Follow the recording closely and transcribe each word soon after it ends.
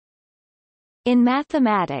In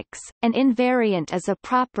mathematics, an invariant is a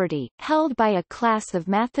property held by a class of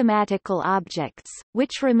mathematical objects,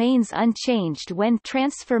 which remains unchanged when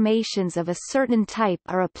transformations of a certain type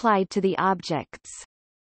are applied to the objects.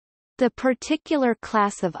 The particular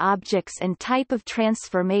class of objects and type of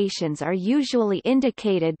transformations are usually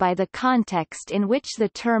indicated by the context in which the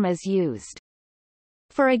term is used.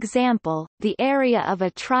 For example, the area of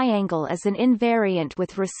a triangle is an invariant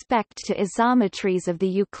with respect to isometries of the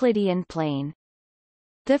Euclidean plane.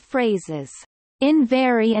 The phrases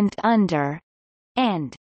invariant under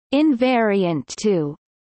and invariant to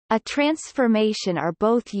a transformation are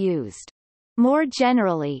both used. More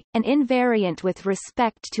generally, an invariant with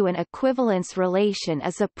respect to an equivalence relation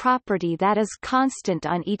is a property that is constant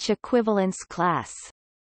on each equivalence class.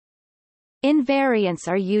 Invariants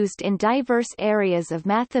are used in diverse areas of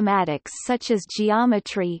mathematics such as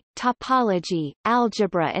geometry, topology,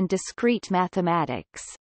 algebra and discrete mathematics.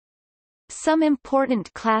 Some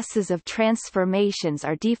important classes of transformations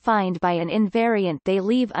are defined by an invariant they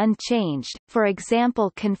leave unchanged. For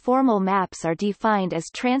example, conformal maps are defined as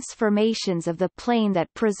transformations of the plane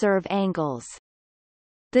that preserve angles.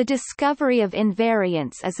 The discovery of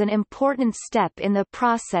invariants is an important step in the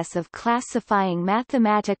process of classifying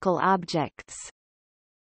mathematical objects.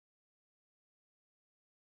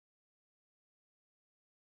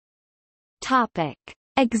 Topic: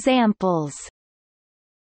 Examples.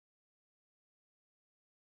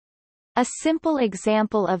 A simple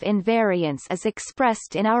example of invariance is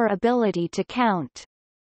expressed in our ability to count.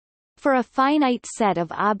 For a finite set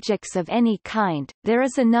of objects of any kind, there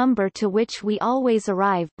is a number to which we always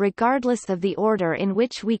arrive, regardless of the order in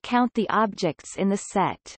which we count the objects in the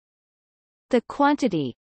set. The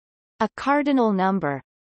quantity, a cardinal number,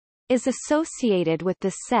 is associated with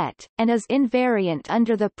the set, and is invariant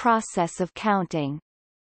under the process of counting.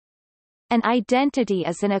 An identity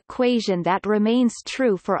is an equation that remains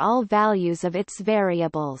true for all values of its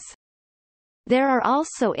variables. There are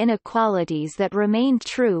also inequalities that remain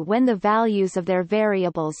true when the values of their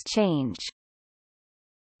variables change.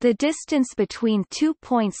 The distance between 2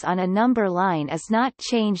 points on a number line is not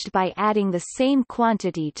changed by adding the same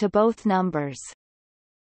quantity to both numbers.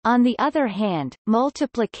 On the other hand,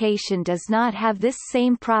 multiplication does not have this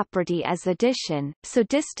same property as addition, so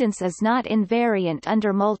distance is not invariant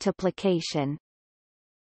under multiplication.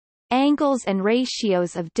 Angles and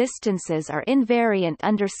ratios of distances are invariant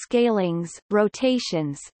under scalings,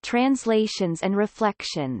 rotations, translations and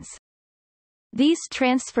reflections. These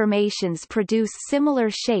transformations produce similar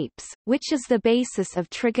shapes, which is the basis of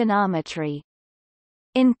trigonometry.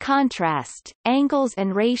 In contrast, angles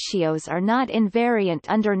and ratios are not invariant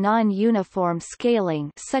under non-uniform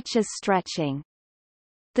scaling such as stretching.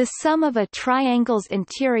 The sum of a triangle's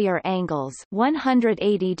interior angles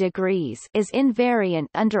 180 degrees is invariant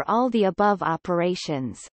under all the above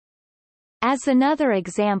operations. As another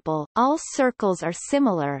example, all circles are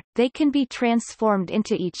similar, they can be transformed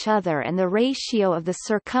into each other and the ratio of the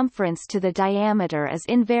circumference to the diameter is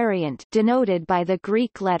invariant, denoted by the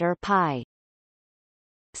Greek letter pi.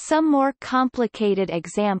 Some more complicated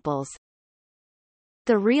examples.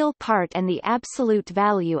 The real part and the absolute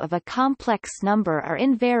value of a complex number are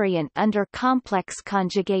invariant under complex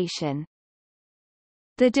conjugation.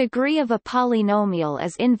 The degree of a polynomial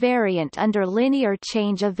is invariant under linear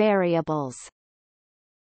change of variables.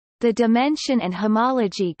 The dimension and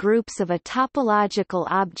homology groups of a topological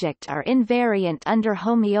object are invariant under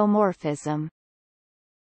homeomorphism.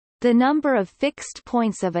 The number of fixed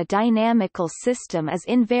points of a dynamical system is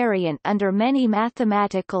invariant under many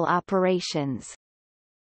mathematical operations.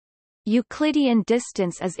 Euclidean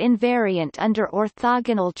distance is invariant under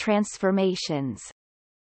orthogonal transformations.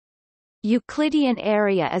 Euclidean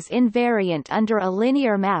area is invariant under a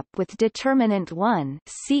linear map with determinant 1.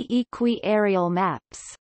 See equi-areal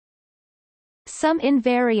maps. Some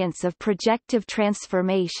invariants of projective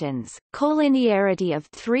transformations, collinearity of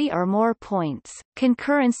 3 or more points,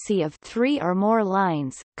 concurrency of 3 or more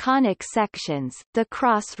lines, conic sections, the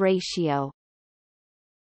cross ratio.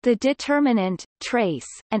 The determinant, trace,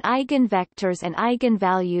 and eigenvectors and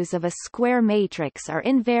eigenvalues of a square matrix are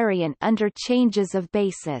invariant under changes of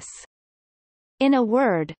basis. In a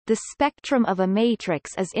word, the spectrum of a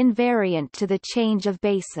matrix is invariant to the change of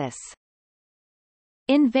basis.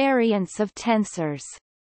 Invariance of tensors.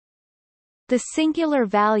 The singular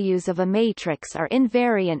values of a matrix are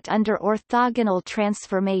invariant under orthogonal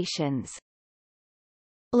transformations.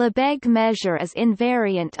 Lebesgue measure is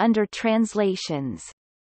invariant under translations.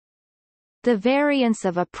 The variance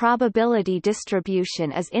of a probability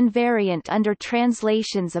distribution is invariant under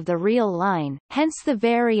translations of the real line, hence the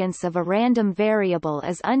variance of a random variable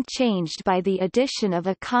is unchanged by the addition of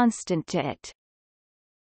a constant to it.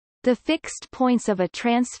 The fixed points of a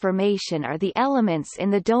transformation are the elements in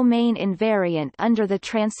the domain invariant under the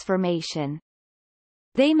transformation.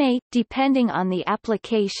 They may, depending on the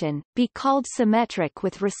application, be called symmetric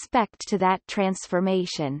with respect to that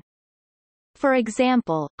transformation. For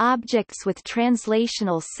example, objects with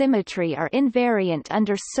translational symmetry are invariant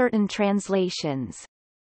under certain translations.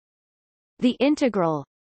 The integral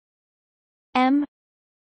m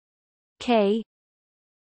k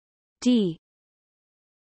d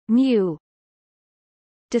mu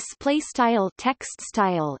display style text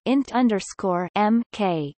style int underscore m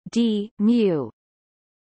k d mu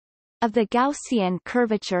of the Gaussian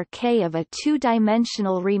curvature K of a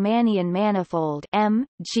two-dimensional Riemannian manifold M,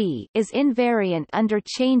 G is invariant under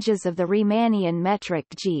changes of the Riemannian metric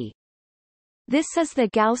G. This is the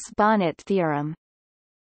Gauss-Bonnet theorem.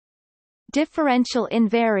 Differential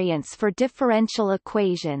invariance for differential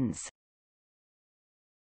equations.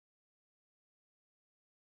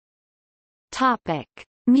 Topic: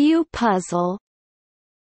 Mu puzzle.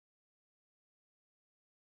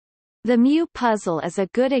 The mu puzzle is a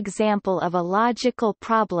good example of a logical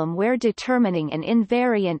problem where determining an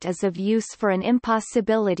invariant is of use for an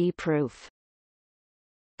impossibility proof.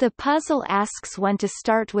 The puzzle asks one to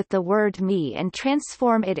start with the word me and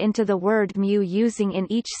transform it into the word mu using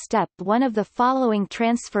in each step one of the following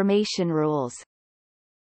transformation rules.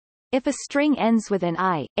 If a string ends with an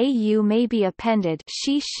I, a u may be appended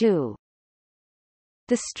she shu.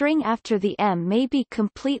 The string after the m may be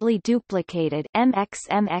completely duplicated mx.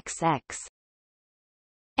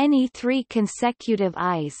 Any three consecutive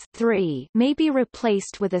i's 3 may be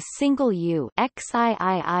replaced with a single u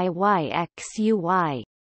xiiiyxuy.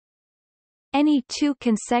 Any two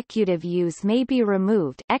consecutive u's may be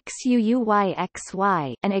removed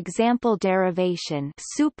xuuyxy. An example derivation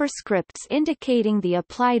superscripts indicating the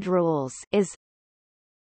applied rules is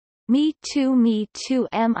me 2 mii 3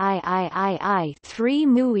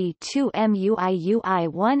 mui 2 muiui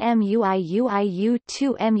 1 muiuiu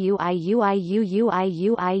 2 muiuiuiu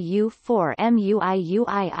 4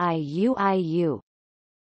 muiuiiuiu.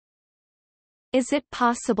 Is it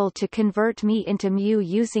possible to convert me into mu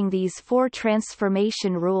using these four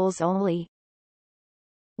transformation rules only?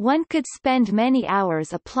 One could spend many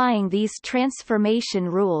hours applying these transformation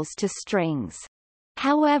rules to strings.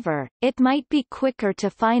 However, it might be quicker to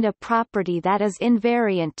find a property that is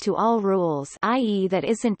invariant to all rules, i.e. that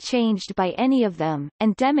isn't changed by any of them,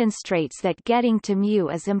 and demonstrates that getting to mu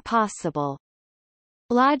is impossible.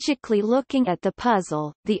 Logically looking at the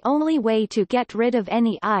puzzle, the only way to get rid of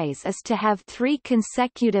any i's is to have three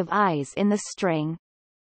consecutive i's in the string.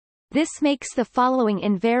 This makes the following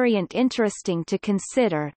invariant interesting to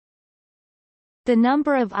consider. The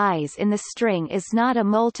number of i's in the string is not a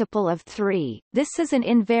multiple of 3. This is an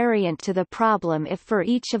invariant to the problem if for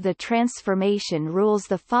each of the transformation rules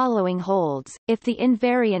the following holds. If the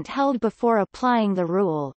invariant held before applying the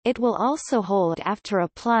rule, it will also hold after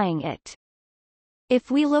applying it. If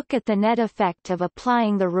we look at the net effect of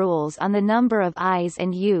applying the rules on the number of i's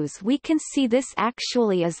and u's, we can see this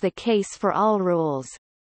actually is the case for all rules.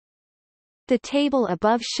 The table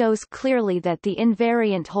above shows clearly that the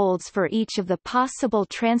invariant holds for each of the possible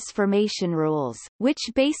transformation rules,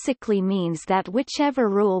 which basically means that whichever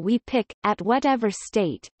rule we pick, at whatever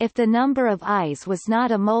state, if the number of i's was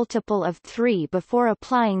not a multiple of 3 before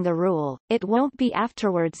applying the rule, it won't be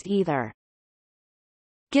afterwards either.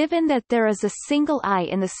 Given that there is a single I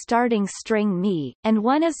in the starting string me, and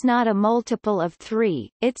one is not a multiple of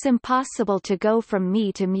 3, it's impossible to go from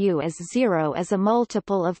me to mu as 0 as a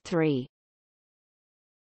multiple of 3.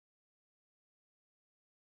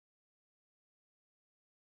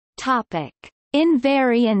 Topic: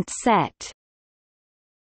 Invariant set.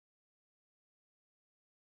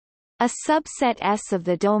 A subset S of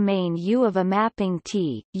the domain U of a mapping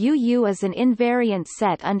T, UU is an invariant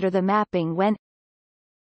set under the mapping when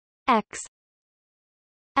X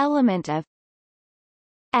element of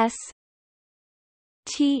S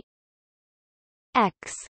T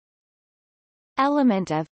X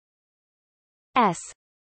element of S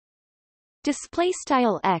display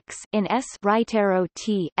style X in S right arrow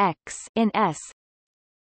T X in S.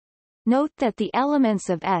 Note that the elements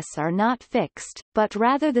of S are not fixed, but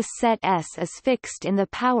rather the set S is fixed in the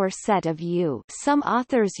power set of U. Some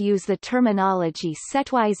authors use the terminology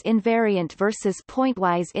setwise invariant versus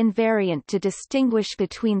pointwise invariant to distinguish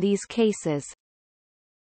between these cases.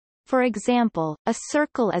 For example, a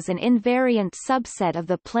circle is an invariant subset of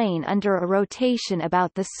the plane under a rotation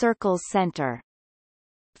about the circle's center.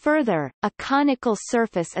 Further, a conical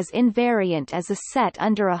surface is invariant as a set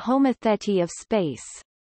under a homothety of space.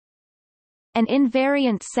 An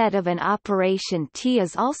invariant set of an operation T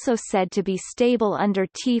is also said to be stable under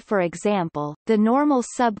T. For example, the normal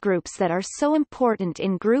subgroups that are so important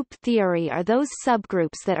in group theory are those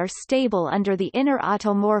subgroups that are stable under the inner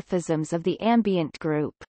automorphisms of the ambient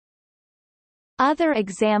group. Other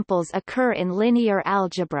examples occur in linear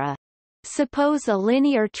algebra. Suppose a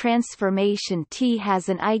linear transformation T has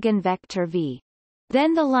an eigenvector V.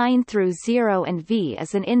 Then the line through 0 and V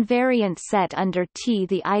is an invariant set under T.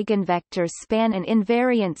 The eigenvectors span an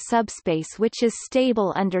invariant subspace which is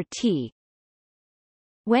stable under T.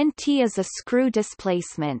 When T is a screw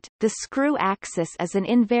displacement, the screw axis is an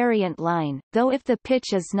invariant line, though if the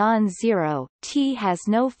pitch is non-zero, T has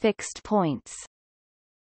no fixed points.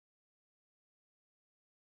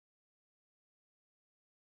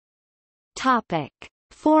 Topic: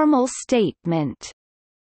 Formal statement.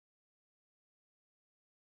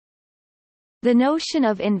 The notion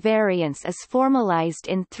of invariance is formalized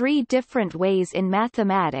in three different ways in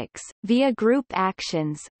mathematics, via group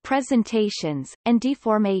actions, presentations, and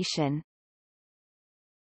deformation.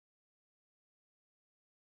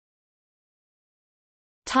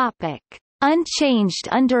 Topic: Unchanged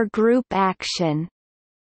under group action.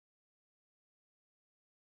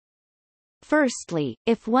 Firstly,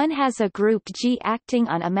 if one has a group G acting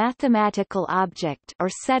on a mathematical object or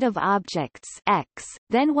set of objects X,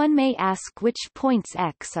 then one may ask which points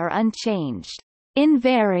X are unchanged,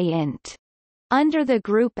 invariant, under the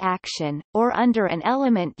group action, or under an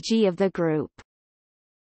element G of the group.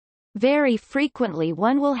 Very frequently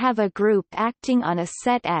one will have a group acting on a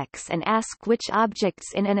set X and ask which objects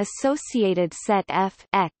in an associated set F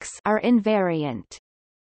X are invariant.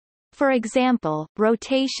 For example,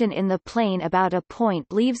 rotation in the plane about a point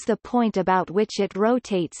leaves the point about which it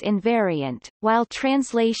rotates invariant, while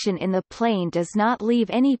translation in the plane does not leave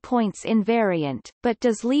any points invariant, but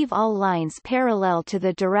does leave all lines parallel to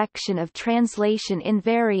the direction of translation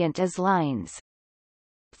invariant as lines.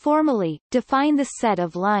 Formally, define the set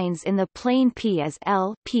of lines in the plane P as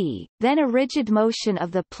L P, then a rigid motion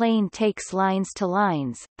of the plane takes lines to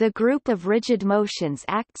lines, the group of rigid motions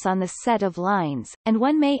acts on the set of lines, and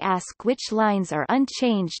one may ask which lines are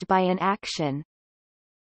unchanged by an action.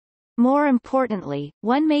 More importantly,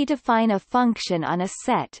 one may define a function on a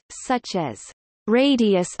set, such as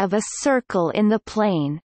radius of a circle in the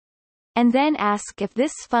plane, and then ask if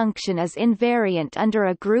this function is invariant under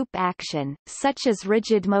a group action, such as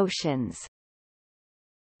rigid motions.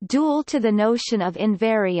 Dual to the notion of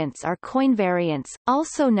invariance are coinvariants,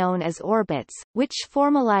 also known as orbits, which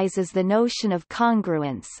formalizes the notion of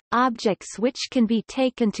congruence, objects which can be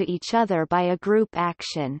taken to each other by a group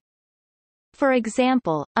action. For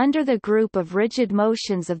example, under the group of rigid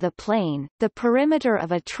motions of the plane, the perimeter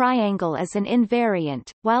of a triangle is an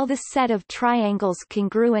invariant, while the set of triangles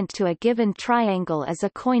congruent to a given triangle is a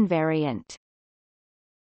coinvariant.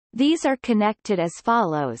 These are connected as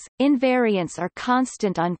follows: invariants are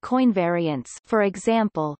constant on coinvariants. For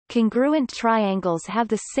example, congruent triangles have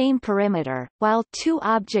the same perimeter, while two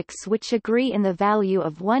objects which agree in the value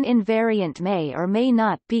of one invariant may or may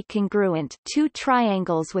not be congruent. Two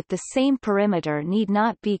triangles with the same perimeter need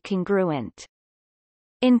not be congruent.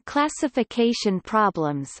 In classification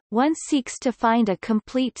problems, one seeks to find a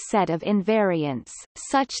complete set of invariants,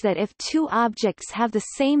 such that if two objects have the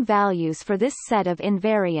same values for this set of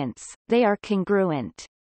invariants, they are congruent.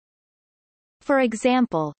 For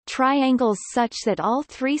example, triangles such that all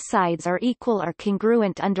three sides are equal are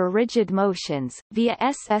congruent under rigid motions, via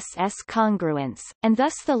SSS congruence, and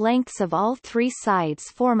thus the lengths of all three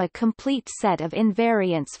sides form a complete set of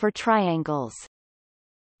invariants for triangles.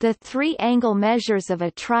 The three angle measures of a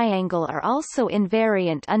triangle are also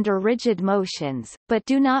invariant under rigid motions, but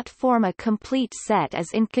do not form a complete set as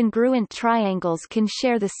incongruent triangles can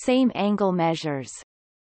share the same angle measures.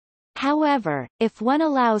 However, if one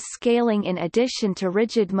allows scaling in addition to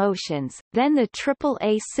rigid motions, then the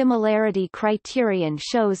AAA similarity criterion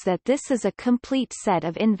shows that this is a complete set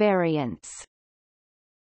of invariants.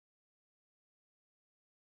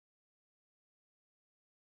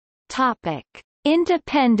 Topic: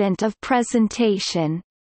 Independent of presentation.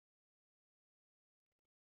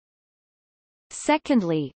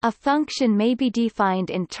 Secondly, a function may be defined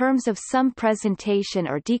in terms of some presentation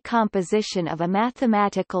or decomposition of a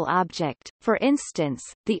mathematical object. For instance,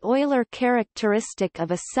 the Euler characteristic of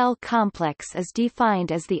a cell complex is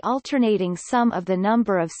defined as the alternating sum of the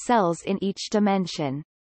number of cells in each dimension.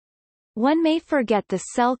 One may forget the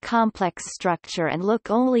cell complex structure and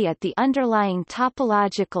look only at the underlying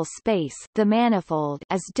topological space, the manifold,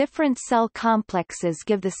 as different cell complexes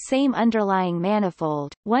give the same underlying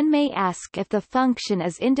manifold. One may ask if the function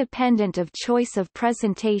is independent of choice of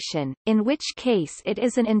presentation, in which case it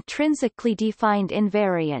is an intrinsically defined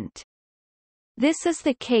invariant. This is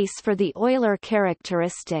the case for the Euler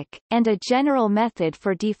characteristic, and a general method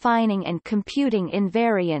for defining and computing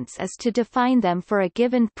invariants is to define them for a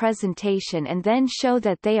given presentation and then show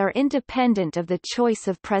that they are independent of the choice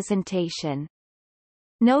of presentation.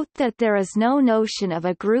 Note that there is no notion of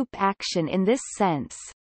a group action in this sense.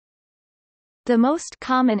 The most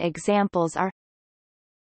common examples are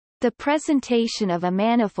the presentation of a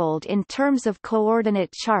manifold in terms of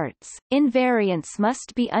coordinate charts. Invariants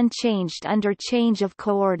must be unchanged under change of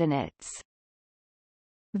coordinates.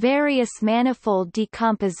 Various manifold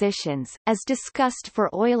decompositions, as discussed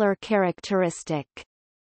for Euler characteristic.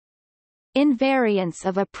 Invariants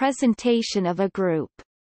of a presentation of a group.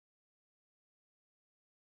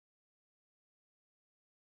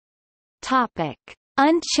 Topic: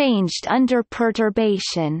 Unchanged under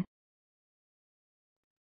perturbation.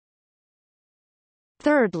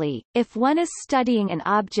 Thirdly, if one is studying an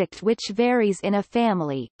object which varies in a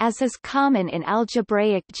family, as is common in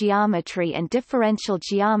algebraic geometry and differential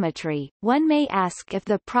geometry, one may ask if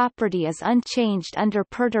the property is unchanged under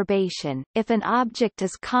perturbation, if an object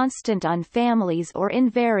is constant on families or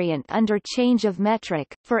invariant under change of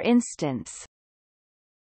metric, for instance.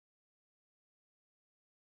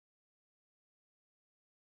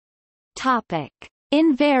 Topic: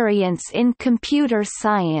 Invariants in computer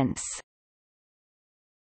science.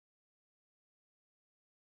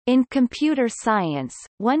 In computer science,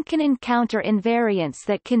 one can encounter invariants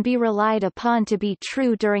that can be relied upon to be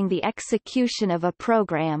true during the execution of a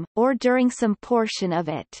program, or during some portion of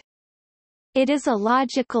it. It is a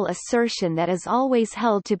logical assertion that is always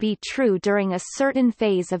held to be true during a certain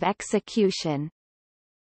phase of execution.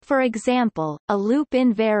 For example, a loop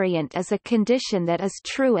invariant is a condition that is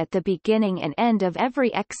true at the beginning and end of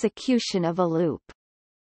every execution of a loop.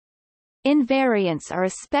 Invariants are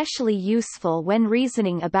especially useful when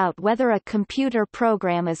reasoning about whether a computer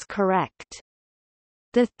program is correct.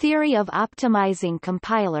 The theory of optimizing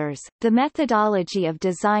compilers, the methodology of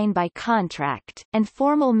design by contract, and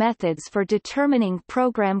formal methods for determining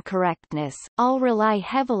program correctness, all rely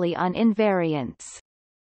heavily on invariants.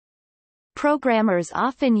 Programmers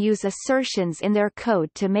often use assertions in their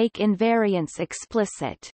code to make invariants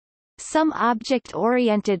explicit. Some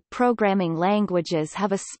object-oriented programming languages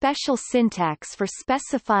have a special syntax for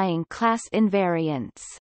specifying class invariants.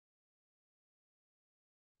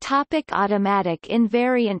 Topic: Automatic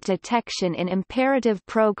invariant detection. In imperative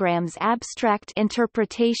programs, abstract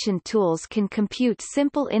interpretation tools can compute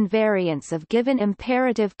simple invariants of given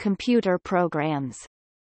imperative computer programs.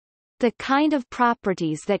 The kind of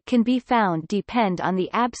properties that can be found depend on the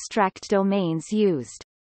abstract domains used.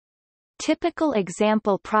 Typical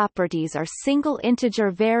example properties are single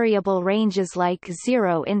integer variable ranges like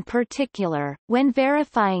 0 in particular. When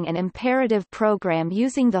verifying an imperative program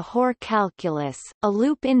using the Hoare calculus, a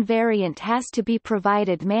loop invariant has to be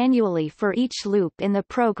provided manually for each loop in the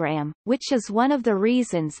program, which is one of the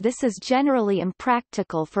reasons this is generally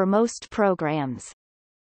impractical for most programs.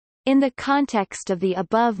 In the context of the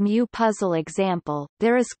above mu puzzle example,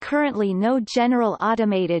 there is currently no general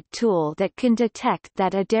automated tool that can detect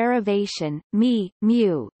that a derivation,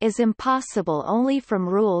 mu, is impossible only from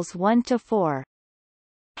rules 1 to 4.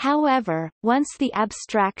 However, once the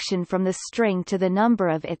abstraction from the string to the number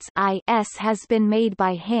of its is has been made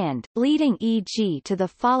by hand, leading e.g. to the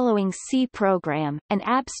following C program, an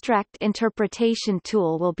abstract interpretation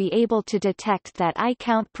tool will be able to detect that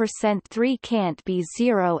icount%3 can't be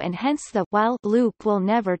 0 and hence the while loop will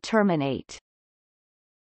never terminate.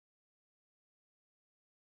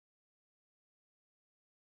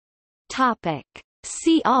 Topic: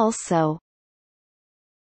 See also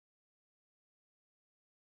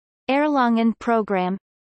Erlangen program,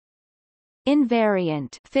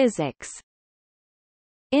 Invariant physics,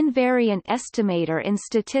 Invariant estimator in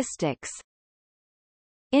statistics,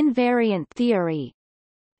 Invariant theory,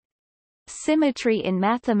 Symmetry in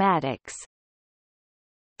mathematics,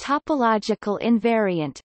 Topological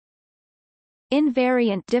invariant,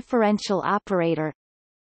 Invariant differential operator,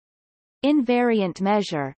 Invariant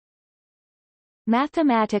measure,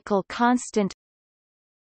 Mathematical constant,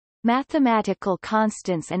 Mathematical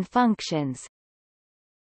constants and functions.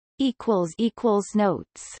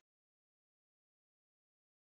 Notes